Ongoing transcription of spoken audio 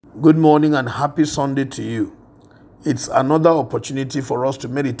Good morning and happy Sunday to you. It's another opportunity for us to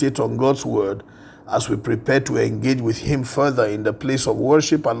meditate on God's Word as we prepare to engage with Him further in the place of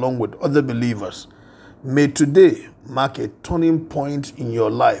worship along with other believers. May today mark a turning point in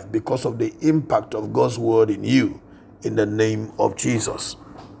your life because of the impact of God's Word in you, in the name of Jesus.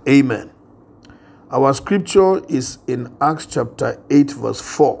 Amen. Our scripture is in Acts chapter 8 verse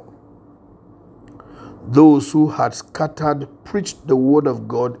 4. Those who had scattered preached the word of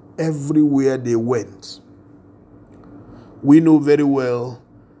God everywhere they went. We know very well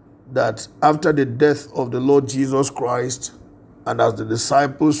that after the death of the Lord Jesus Christ, and as the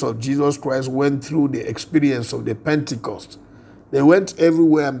disciples of Jesus Christ went through the experience of the Pentecost, they went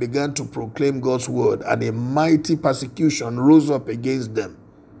everywhere and began to proclaim God's word, and a mighty persecution rose up against them.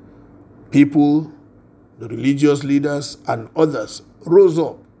 People, the religious leaders, and others rose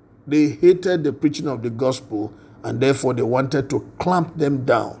up. They hated the preaching of the gospel, and therefore they wanted to clamp them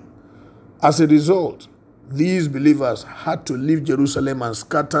down. As a result, these believers had to leave Jerusalem and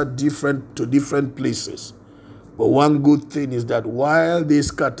scatter to different places. But one good thing is that while they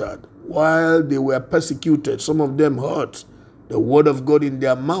scattered, while they were persecuted, some of them hurt, the word of God in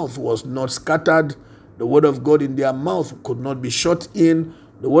their mouth was not scattered. The word of God in their mouth could not be shut in.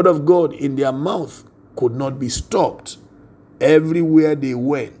 The word of God in their mouth could not be stopped. Everywhere they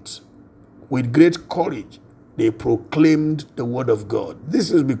went, with great courage, they proclaimed the word of God. This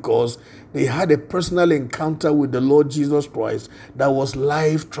is because they had a personal encounter with the Lord Jesus Christ that was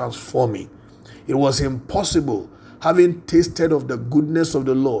life transforming. It was impossible, having tasted of the goodness of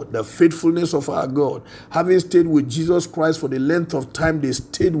the Lord, the faithfulness of our God, having stayed with Jesus Christ for the length of time they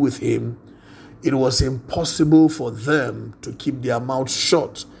stayed with Him, it was impossible for them to keep their mouths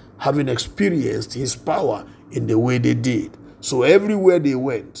shut, having experienced His power in the way they did. So everywhere they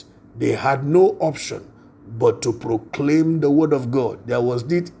went, they had no option but to proclaim the word of God. There was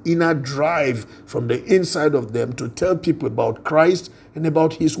this inner drive from the inside of them to tell people about Christ and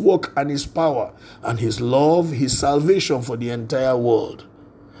about His work and His power and His love, His salvation for the entire world.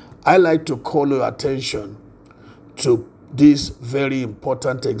 I like to call your attention to this very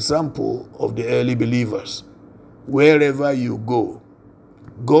important example of the early believers. Wherever you go,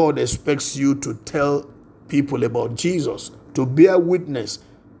 God expects you to tell people about Jesus, to bear witness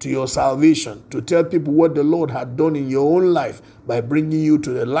to your salvation, to tell people what the Lord had done in your own life by bringing you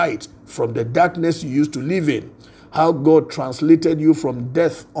to the light from the darkness you used to live in, how God translated you from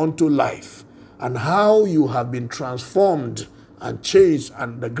death unto life, and how you have been transformed and changed,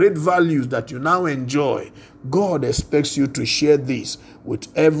 and the great values that you now enjoy. God expects you to share this with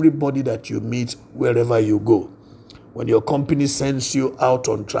everybody that you meet wherever you go. When your company sends you out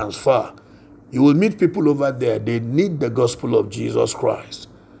on transfer, you will meet people over there. They need the gospel of Jesus Christ.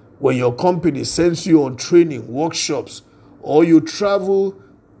 When your company sends you on training, workshops, or you travel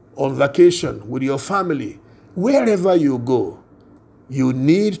on vacation with your family, wherever you go, you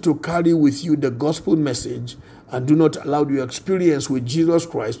need to carry with you the gospel message and do not allow your experience with Jesus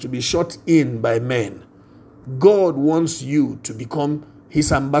Christ to be shut in by men. God wants you to become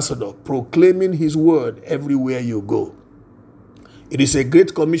His ambassador, proclaiming His word everywhere you go. It is a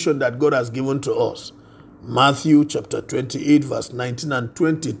great commission that God has given to us. Matthew chapter 28 verse 19 and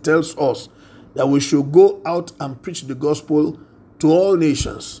 20 tells us that we should go out and preach the gospel to all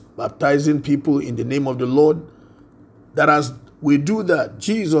nations, baptizing people in the name of the Lord. That as we do that,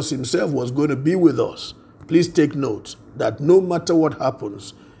 Jesus Himself was going to be with us. Please take note that no matter what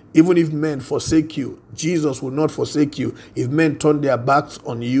happens, even if men forsake you, Jesus will not forsake you. If men turn their backs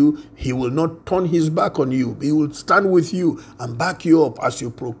on you, He will not turn His back on you. He will stand with you and back you up as you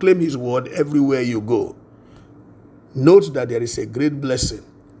proclaim His word everywhere you go. Note that there is a great blessing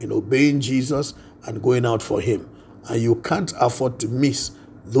in obeying Jesus and going out for Him. And you can't afford to miss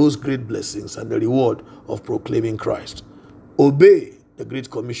those great blessings and the reward of proclaiming Christ. Obey the Great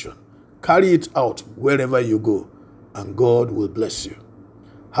Commission. Carry it out wherever you go, and God will bless you.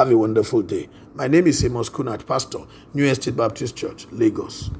 Have a wonderful day. My name is Amos Kunat, Pastor, New Estate Baptist Church, Lagos.